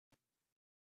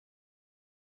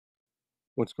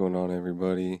What's going on,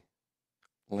 everybody?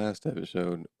 Last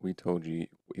episode, we told you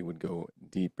we would go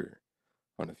deeper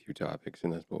on a few topics,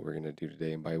 and that's what we're going to do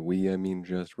today. And by we, I mean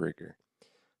just Ricker.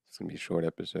 It's going to be a short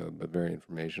episode, but very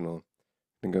informational.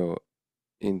 We're going to go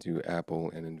into Apple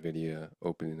and NVIDIA,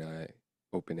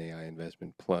 OpenAI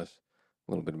investment, plus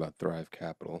a little bit about Thrive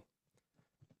Capital,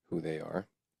 who they are,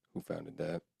 who founded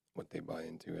that, what they buy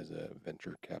into as a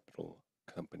venture capital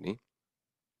company.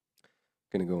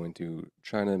 Going to go into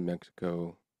China,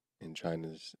 Mexico, and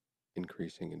China's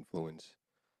increasing influence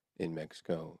in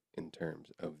Mexico in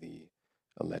terms of the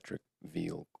electric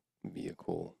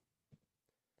vehicle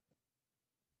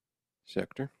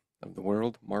sector of the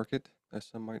world market, as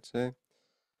some might say.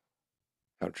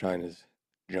 How China's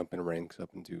jumping ranks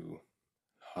up into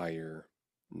higher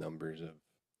numbers of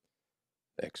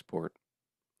export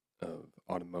of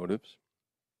automotives,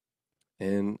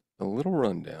 and a little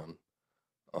rundown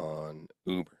on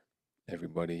Uber.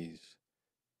 Everybody's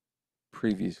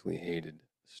previously hated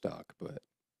stock, but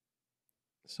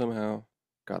somehow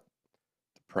got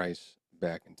the price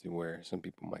back into where some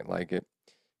people might like it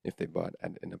if they bought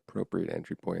at an appropriate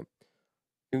entry point.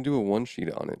 You can do a one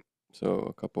sheet on it. So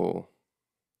a couple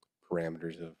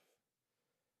parameters of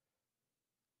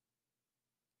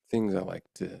things I like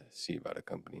to see about a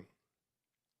company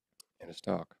and a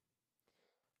stock.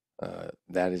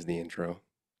 That is the intro.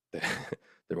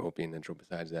 There won't be an intro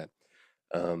besides that.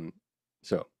 Um,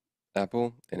 so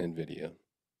Apple and NVIDIA,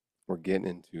 we're getting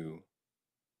into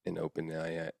an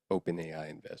OpenAI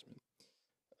investment.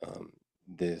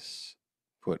 This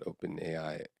put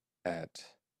OpenAI at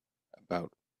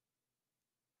about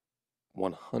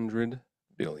 $100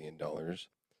 billion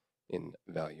in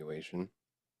valuation.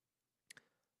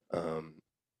 Um,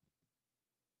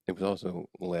 it was also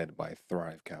led by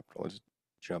Thrive Capital. Let's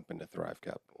jump into Thrive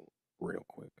Capital real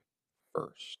quick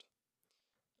first.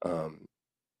 Um,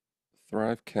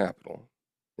 Thrive Capital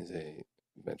is a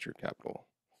venture capital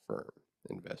firm,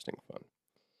 investing fund.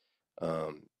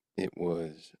 It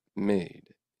was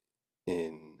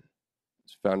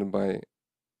it's founded by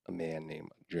a man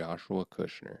named Joshua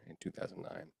Kushner in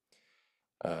 2009.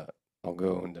 Uh, I'll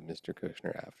go into Mr.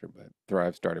 Kushner after, but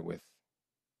Thrive started with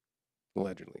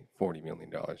allegedly $40 million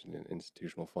in an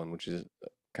institutional fund, which is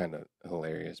kind of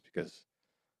hilarious because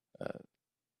uh,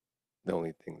 the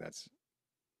only thing that's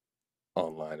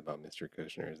online about Mr.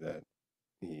 Kushner is that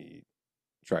he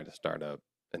tried to start up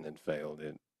and then failed.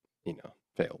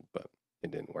 Failed, but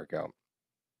it didn't work out.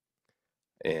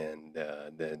 And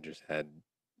then just had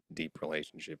deep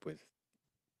relationship with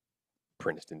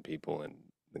Princeton people and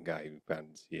the guy who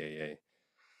founded CAA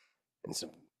and some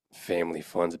family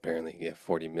funds apparently get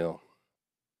 40 mil.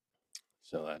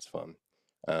 So that's fun.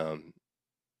 Um,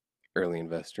 Early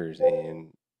investors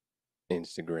in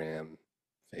Instagram,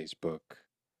 Facebook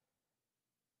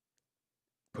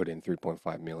put in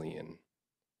 3.5 million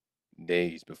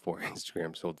days before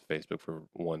Instagram sold to Facebook for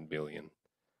 1 billion.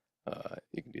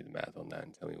 You can do the math on that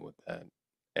and tell me what that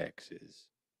X is.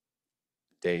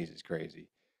 Days is crazy.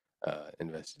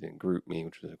 Invested in GroupMe,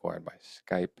 which was acquired by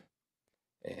Skype,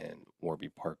 and Warby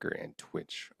Parker and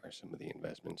Twitch are some of the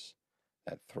investments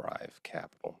that Thrive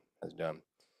Capital has done.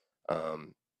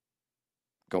 Um,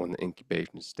 Go in the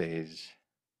incubation stage.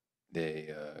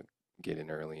 They get in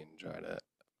early and try to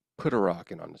put a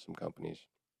rocket onto some companies.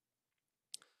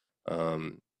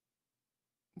 Um,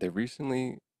 they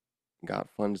recently got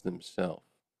funds themselves,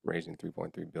 raising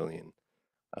 3.3 billion.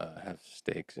 Have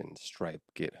stakes in Stripe,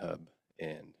 GitHub,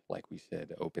 and like we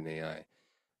said, OpenAI.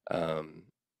 Um,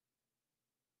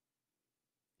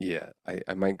 yeah,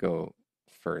 I might go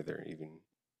further even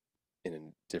in a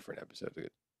different episode to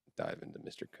dive into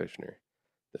Mr. Kushner,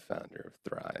 the founder of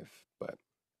Thrive. But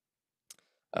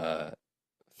uh,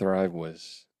 Thrive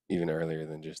was even earlier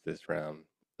than just this round.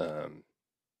 Um,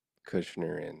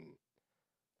 Kushner and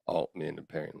Altman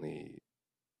apparently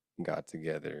got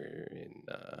together in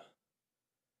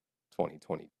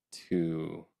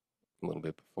 2022, a little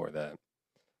bit before that.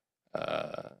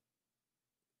 Uh,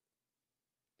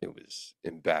 it was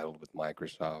embattled with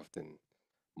Microsoft and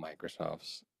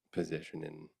Microsoft's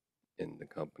position in the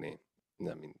company. And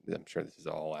I mean, I'm sure this is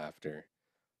all after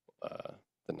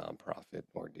the nonprofit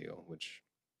ordeal, which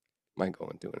might go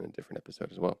into in a different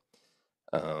episode as well.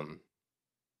 Um,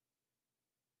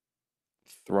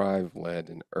 Thrive led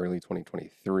in early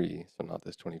 2023, so not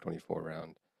this 2024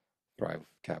 round. Thrive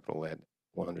Capital led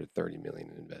 130 million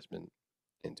in investment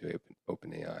into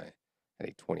OpenAI at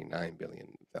a 29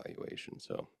 billion valuation.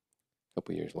 So a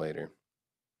couple years later,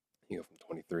 you go from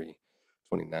 23,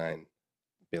 29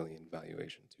 billion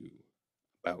valuation to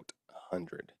about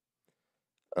 100.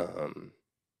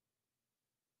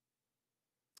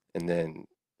 And then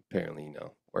apparently,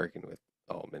 working with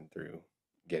Altman through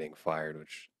getting fired,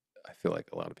 which I feel like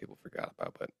a lot of people forgot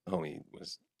about. But homie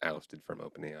was ousted from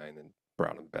OpenAI and then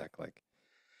brought him back like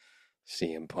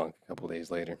CM Punk a couple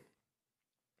days later.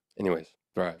 Anyways,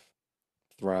 Thrive,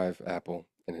 Apple,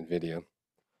 and NVIDIA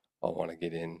all want to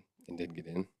get in and did get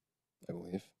in, I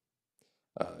believe,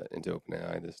 into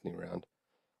OpenAI this new round.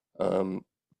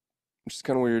 Which is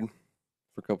kind of weird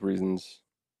for a couple reasons.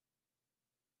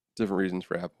 Different reasons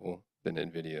for Apple than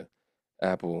NVIDIA.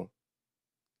 Apple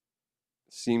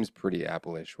seems pretty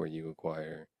Apple-ish, where you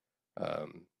acquire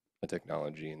a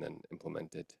technology and then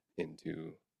implement it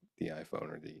into the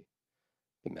iPhone or the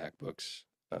MacBooks.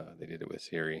 They did it with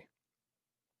Siri,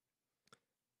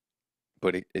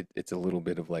 but it's a little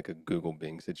bit of like a Google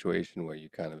Bing situation where you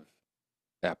kind of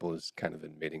Apple is kind of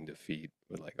admitting defeat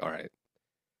with like, all right,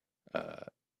 uh,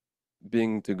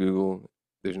 Bing to Google,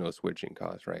 there's no switching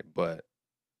cost, right? But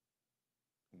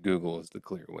Google is the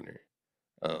clear winner,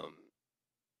 um,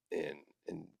 and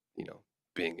and you know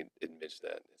Bing admits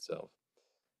that itself,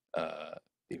 uh,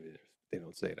 even if they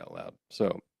don't say it out loud.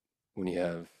 So when you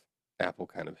have Apple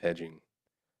kind of hedging,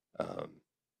 um,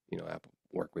 Apple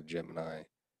work with Gemini,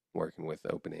 working with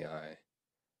OpenAI,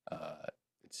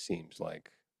 it seems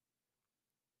like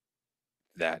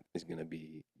that is going to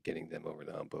be getting them over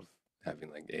the hump of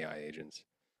having like AI agents.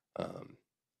 Um,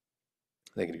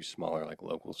 they can do smaller, like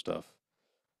local stuff,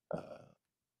 uh,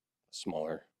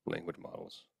 smaller language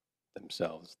models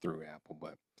themselves through Apple,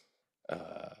 but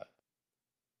uh,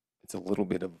 it's a little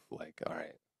bit of like, all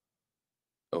right,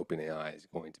 OpenAI is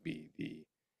going to be the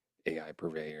AI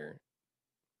purveyor,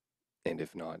 and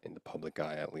if not in the public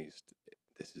eye, at least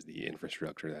this is the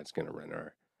infrastructure that's going to run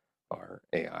our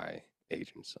AI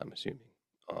agents. I'm assuming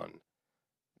on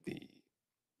the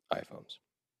iPhones.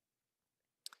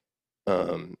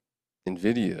 Um,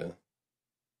 NVIDIA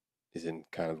is in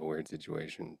kind of a weird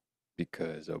situation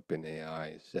because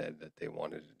OpenAI said that they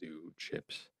wanted to do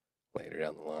chips later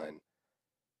down the line.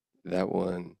 That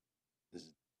one is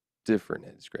a different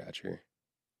head scratcher.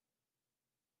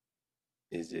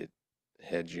 Is it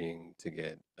hedging to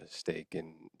get a stake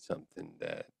in something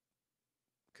that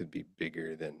could be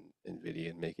bigger than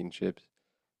NVIDIA making chips?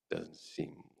 Doesn't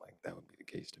seem like that would be the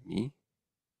case to me.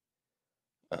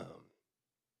 Um,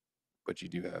 but you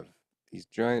do have these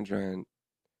giant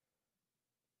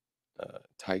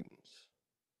titans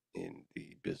in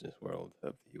the business world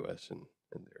of the U.S. and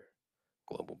their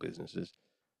global businesses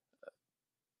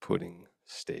putting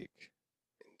stake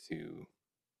into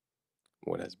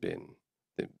what has been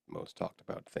the most talked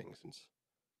about thing since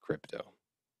crypto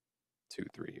 2,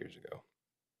 3 years ago.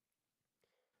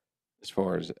 As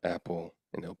far as Apple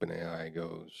and OpenAI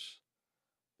goes,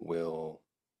 will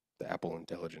the Apple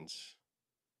intelligence,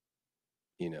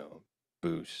 you know,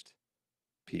 boost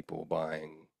people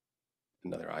buying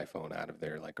another iPhone out of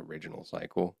their like original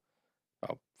cycle?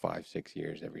 About 5, 6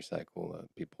 years every cycle,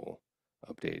 people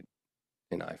update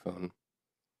an iPhone.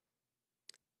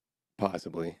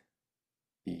 Possibly.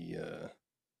 You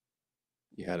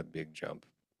had a big jump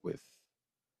with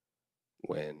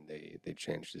when they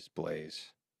changed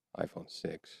displays. iPhone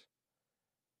 6.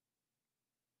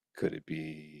 Could it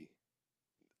be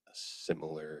a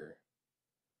similar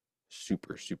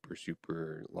super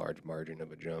large margin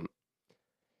of a jump?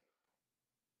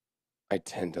 I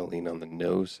tend to lean on the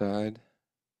no side.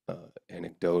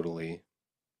 Anecdotally,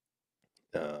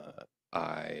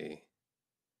 I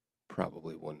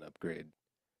probably wouldn't upgrade,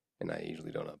 and I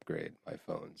usually don't upgrade my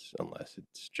phones unless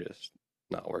it's just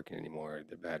not working anymore.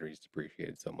 The battery's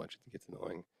depreciated so much it gets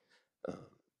annoying. Um,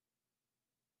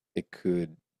 it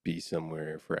could be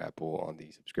somewhere for Apple on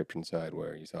the subscription side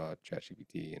where you saw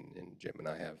ChatGPT and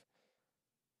Gemini have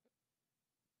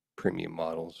premium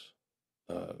models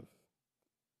of,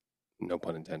 no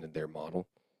pun intended, their model.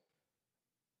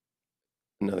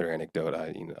 Another anecdote,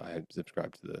 I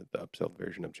subscribe to the upsell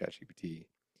version of ChatGPT.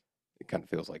 It kind of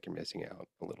feels like you're missing out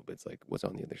a little bit. It's like what's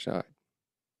on the other side,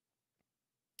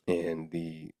 and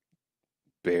the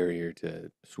barrier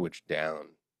to switch down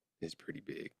is pretty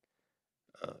big.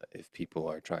 If people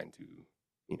are trying to,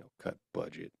 cut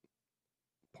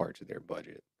parts of their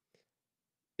budget,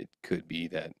 it could be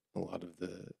that a lot of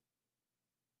the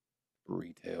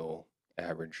retail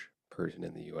average person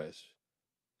in the U.S.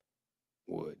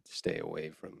 would stay away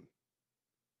from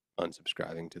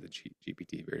unsubscribing to the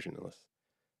GPT version unless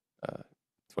uh,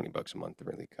 $20 a month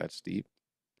really cuts deep.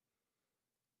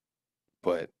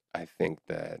 But I think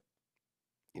that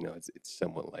it's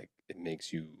somewhat like it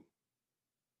makes you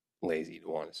lazy to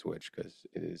want to switch because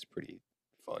it is pretty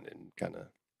fun and kind of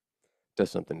does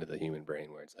something to the human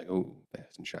brain where it's like, oh,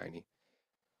 fast and shiny,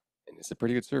 and it's a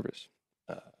pretty good service.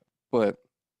 But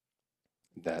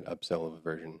that upsell of a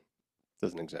version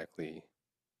doesn't exactly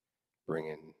bring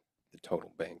in the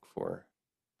total bank for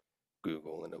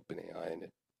Google and OpenAI, and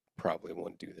it probably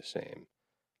won't do the same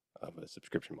of a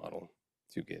subscription model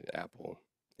to get Apple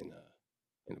in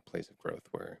a place of growth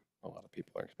where a lot of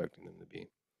people are expecting them to be.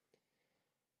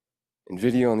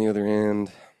 NVIDIA, on the other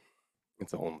hand,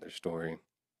 it's a whole other story.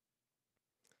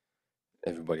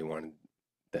 Everybody wanted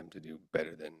them to do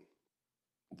better than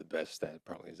the best that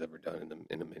probably has ever done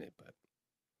in a minute, but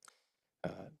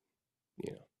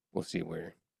we'll see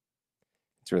where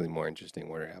it's really more interesting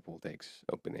where Apple takes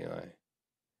OpenAI,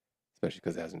 especially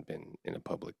because it hasn't been in a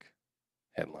public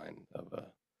headline of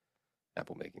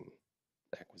Apple making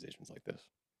acquisitions like this.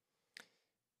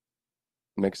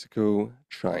 Mexico,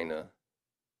 China,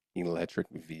 electric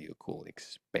vehicle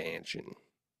expansion.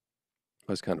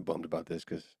 I was kind of bummed about this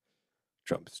because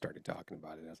Trump started talking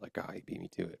about it. I was like, he beat me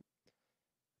to it.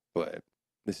 But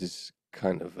this is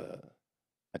kind of a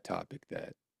topic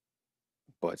that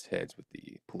butts heads with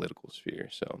the political sphere.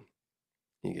 So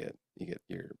you get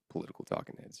your political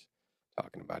talking heads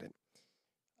talking about it.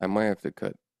 I might have to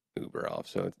cut Uber off,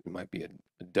 so it might be a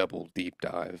double deep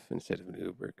dive instead of an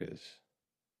Uber because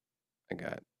I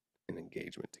got an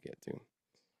engagement to get to.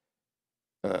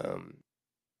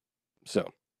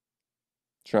 So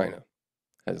China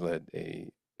has led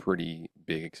a pretty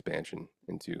big expansion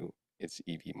into its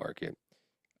EV market,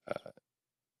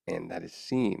 and that is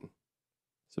seen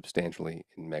substantially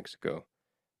in Mexico,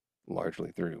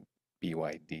 largely through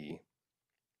BYD.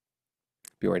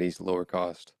 BYD is lower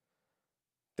cost.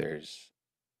 There's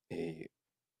a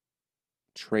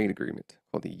trade agreement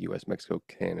called the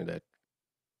U.S.-Mexico-Canada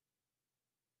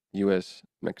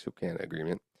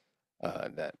agreement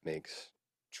that makes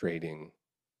trading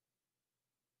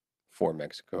for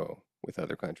Mexico with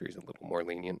other countries a little more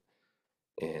lenient,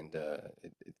 and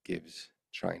it gives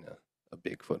China a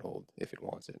big foothold if it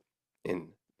wants it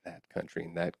in that country,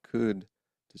 and that could,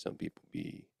 to some people,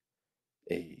 be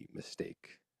a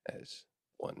mistake, as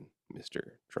one Mr.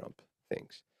 Trump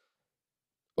thinks.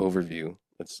 Overview,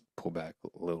 let's pull back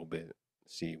a little bit,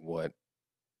 see what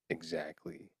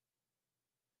exactly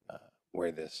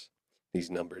where these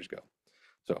numbers go.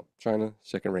 So China,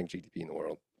 second ranked GDP in the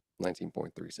world,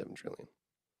 19.37 trillion.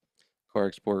 Car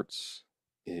exports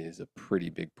is a pretty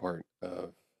big part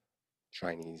of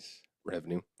Chinese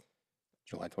revenue.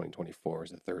 July 2024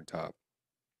 is the third top.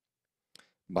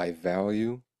 By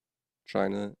value,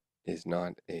 China is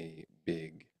not a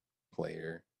big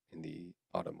player in the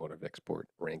automotive export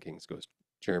rankings. Goes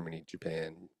Germany,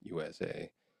 Japan, USA,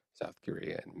 South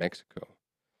Korea, and Mexico.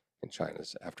 And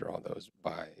China's after all those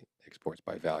by exports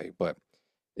by value. But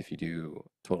if you do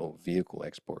total vehicle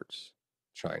exports,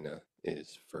 China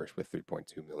is first with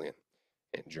 3.2 million,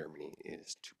 and Germany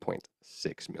is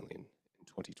 2.6 million in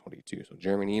 2022. So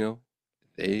Germany,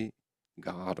 they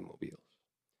got automobiles.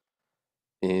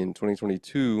 In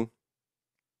 2022,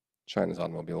 China's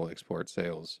automobile export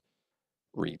sales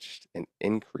reached an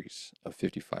increase of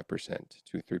 55%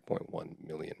 to 3.1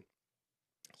 million.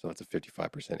 So that's a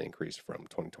 55% increase from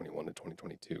 2021 to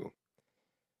 2022,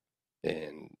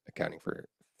 and accounting for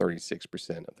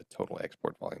 36% of the total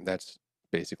export volume. That's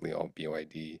basically all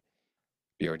BYD.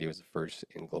 BYD was the first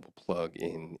in global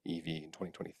plug-in EV in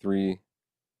 2023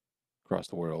 across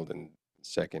the world, and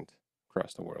second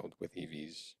across the world with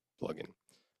EVs plug-in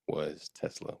was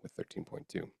Tesla with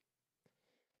 13.2.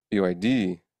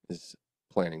 BYD is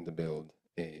planning to build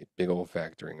a big old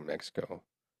factory in Mexico,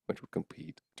 which would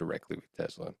compete directly with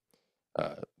Tesla.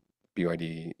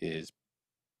 BYD is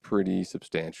pretty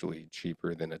substantially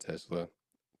cheaper than a Tesla.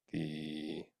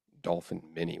 The Dolphin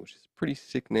Mini, which is a pretty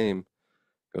sick name,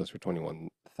 goes for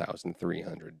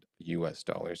 $21,300 US,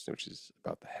 which is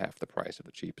about half the price of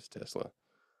the cheapest Tesla.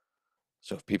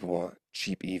 So if people want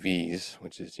cheap EVs,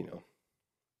 which is,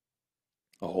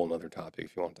 a whole nother topic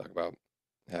if you want to talk about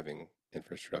having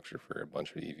infrastructure for a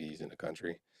bunch of EVs in a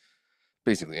country,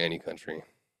 basically any country,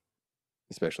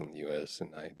 especially in the US,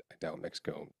 and I doubt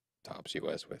Mexico tops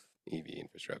US with EV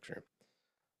infrastructure.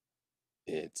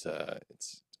 It's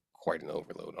quite an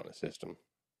overload on a system.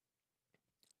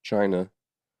 China,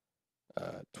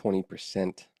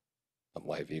 20% of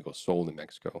light vehicles sold in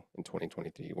Mexico in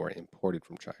 2023 were imported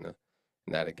from China.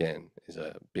 And that again is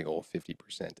a big old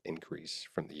 50% increase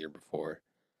from the year before.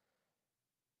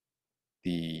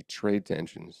 The trade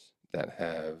tensions that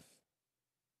have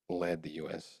led the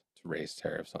US to raise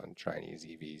tariffs on Chinese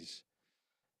EVs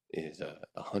is a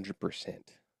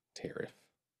 100% tariff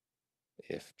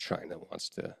if China wants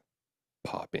to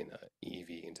pop in an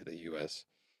EV into the US.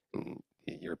 And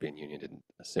the European Union did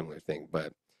a similar thing.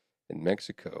 But in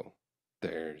Mexico,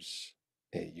 there's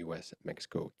a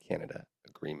US-Mexico-Canada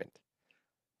agreement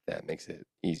that makes it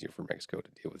easier for Mexico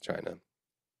to deal with China.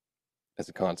 As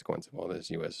a consequence of all this,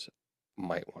 U.S.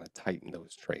 might want to tighten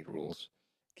those trade rules.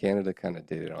 Canada kind of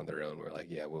did it on their own. We're like,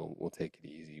 yeah, we'll take it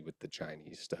easy with the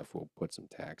Chinese stuff. We'll put some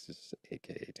taxes,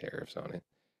 aka tariffs, on it.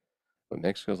 But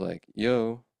Mexico's like,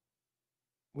 yo,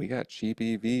 we got cheap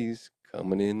EVs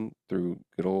coming in through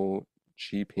good old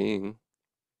cheaping.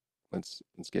 Let's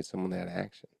get some of that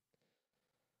action.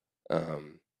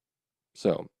 Um,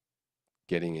 so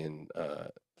getting in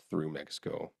through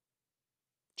Mexico,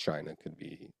 China could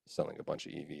be selling a bunch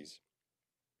of EVs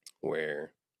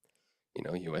where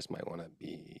US might want to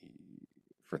be,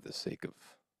 for the sake of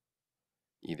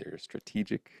either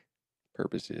strategic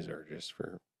purposes or just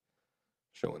for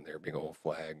showing their big old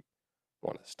flag,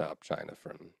 want to stop China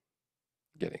from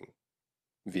getting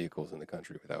vehicles in the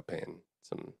country without paying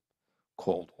some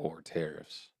Cold War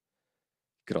tariffs.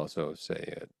 You could also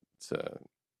say it's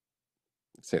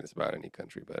say this about any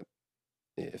country, but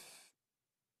if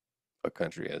a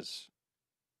country has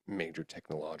major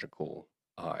technological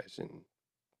eyes in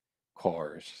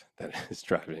cars that is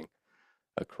driving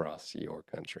across your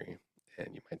country,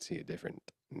 and you might see a different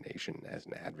nation as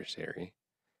an adversary,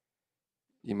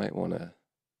 you might want to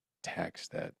tax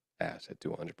that asset to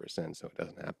 100% so it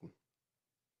doesn't happen.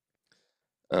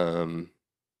 Um,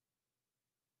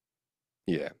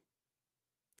 yeah,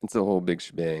 it's a whole big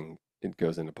shebang. It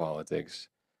goes into politics.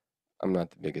 I'm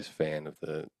not the biggest fan of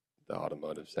the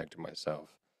automotive sector myself.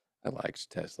 I liked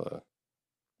Tesla.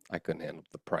 I couldn't handle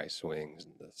the price swings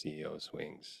and the CEO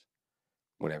swings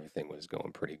when everything was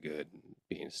going pretty good and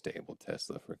being stable.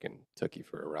 Tesla freaking took you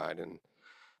for a ride, and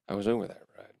I was over that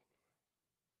ride.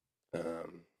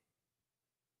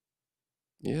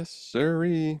 Yes,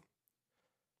 sirree.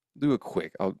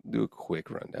 I'll do a quick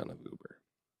rundown of Uber,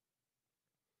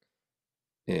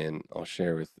 and I'll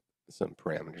share with some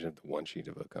parameters of the one sheet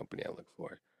of a company I look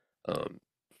for. Um,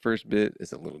 First bit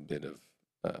is a little bit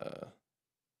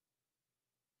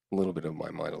of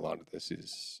my mind. A lot of this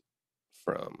is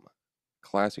from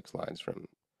classic slides from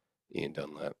Ian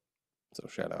Dunlap. So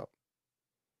shout out.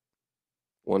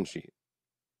 One sheet,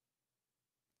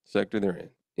 sector they're in,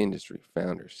 industry,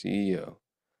 founder, CEO,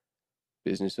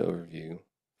 business overview,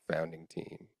 founding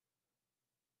team,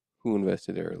 who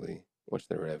invested early, what's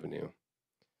their revenue,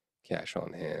 cash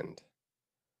on hand,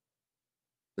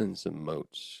 and some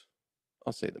moats.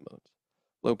 I'll say the moats.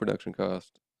 Low production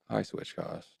cost, high switch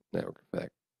cost, network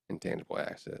effect, intangible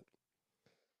asset,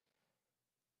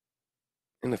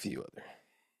 and a few other.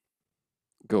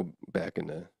 Go back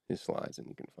into his slides and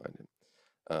you can find it.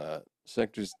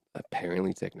 Sectors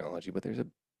apparently technology, but there's a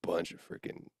bunch of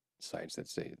freaking sites that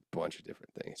say a bunch of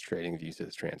different things. TradingView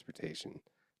says transportation.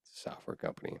 It's a software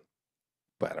company,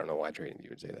 but I don't know why TradingView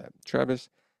would say that. Travis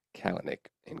Kalanick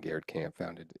and Garrett Camp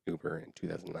founded Uber in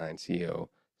 2009. CEO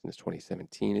since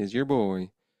 2017 is your boy,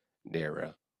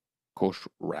 Dara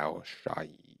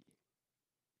Khosrowshahi.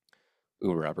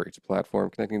 Uber operates a platform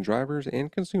connecting drivers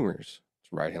and consumers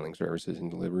to ride-hailing services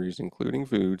and deliveries, including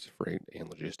foods, freight, and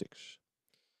logistics.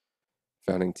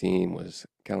 Founding team was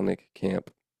Kalanick,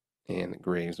 Camp, and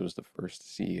Graves was the first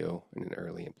CEO and an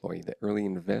early employee. The early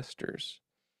investors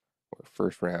were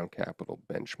first-round capital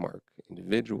benchmark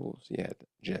individuals. You had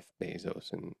Jeff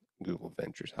Bezos and Google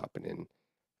Ventures hopping in.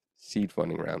 Seed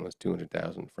funding round was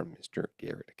 200,000 from Mr.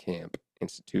 Garrett Camp.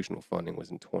 Institutional funding was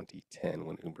in 2010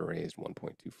 when Uber raised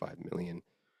 1.25 million.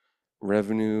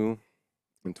 Revenue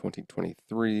in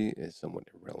 2023 is somewhat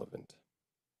irrelevant.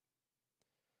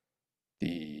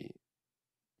 The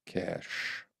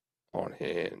cash on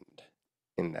hand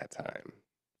in that time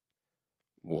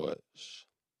was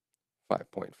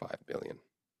 5.5 billion.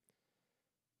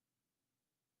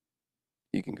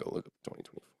 You can go look up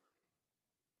 2024.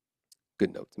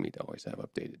 Good note to me to always have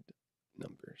updated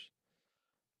numbers.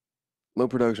 Low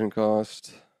production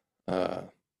cost,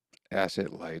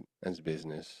 asset light as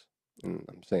business. And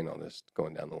I'm saying all this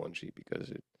going down the one sheet because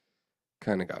it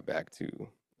kind of got back to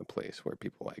a place where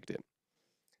people liked it.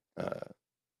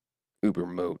 Uber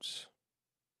moats,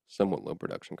 somewhat low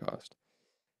production cost.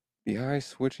 The high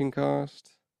switching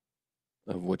cost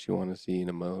of what you want to see in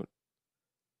a moat,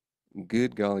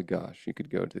 good golly gosh, you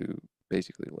could go to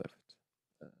basically Lyft.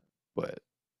 But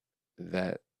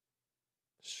that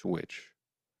switch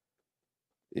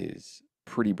is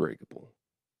pretty breakable.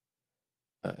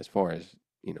 As far as,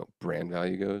 brand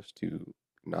value goes, to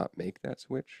not make that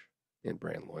switch and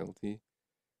brand loyalty,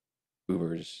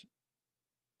 Uber's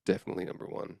definitely number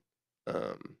one.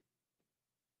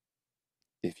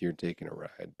 If you're taking a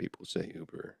ride, people say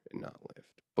Uber and not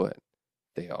Lyft, but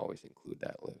they always include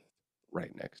that Lyft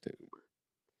right next to Uber.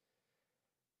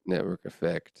 Network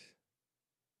effect,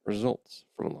 Results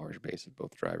from a large base of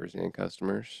both drivers and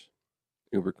customers.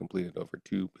 Uber completed over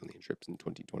 2 billion trips in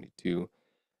 2022.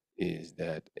 Is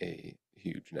that a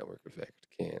huge network effect?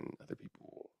 Can other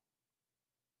people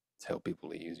tell people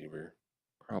to use Uber?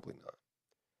 Probably not.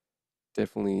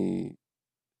 Definitely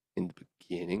in the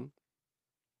beginning,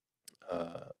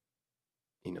 uh,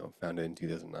 founded in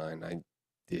 2009, I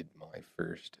did my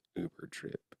first Uber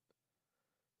trip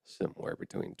somewhere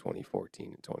between 2014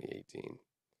 and 2018.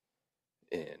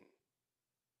 And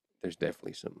there's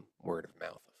definitely some word of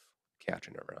mouth of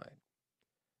catching a ride.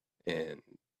 And,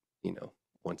 you know,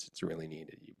 once it's really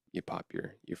needed, you pop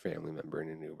your family member in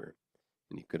an Uber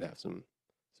and you could have some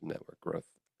network growth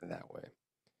that way.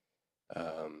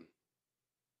 Um,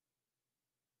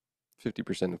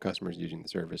 50% of customers using the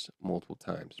service multiple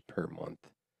times per month.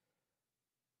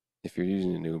 If you're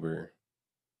using an Uber,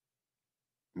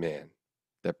 man,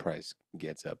 that price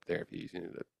gets up there if you're using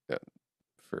it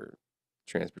for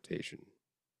transportation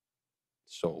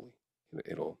solely.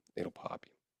 It'll pop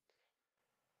you.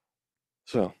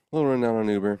 So, a little rundown on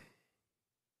Uber.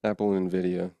 Apple and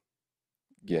NVIDIA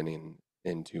getting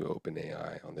into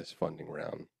OpenAI on this funding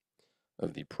round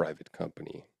of the private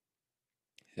company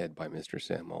head by Mr.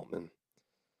 Sam Altman,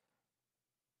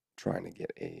 trying to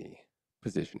get a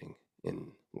positioning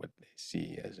in what they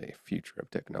see as a future of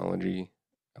technology,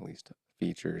 at least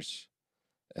features.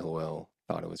 LOL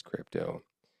thought it was crypto.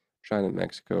 China and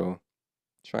Mexico.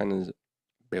 China's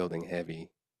building heavy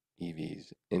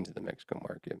EVs into the Mexico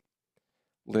market,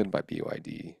 led by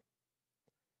BYD.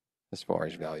 As far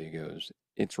as value goes,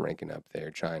 it's ranking up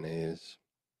there. China is.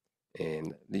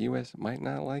 And the US might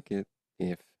not like it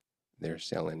if they're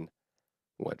selling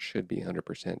what should be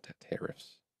 100%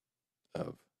 tariffs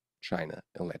of China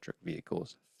electric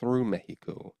vehicles through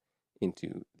Mexico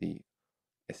into the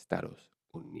Estados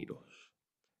Unidos.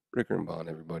 Ricker and Bond,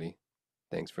 everybody.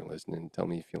 Thanks for listening. Tell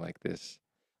me if you like this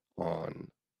on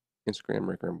Instagram,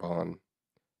 Ricker and Bond.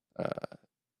 Uh,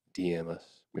 DM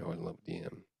us. We always love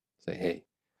DM. Say, hey,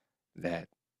 that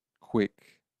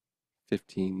quick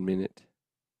 15-minute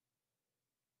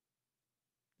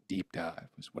deep dive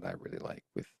is what I really like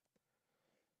with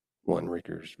one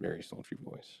Ricker's very sultry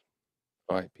voice.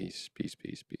 All right, peace, peace,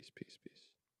 peace, peace, peace, peace.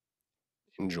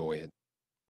 Enjoy it.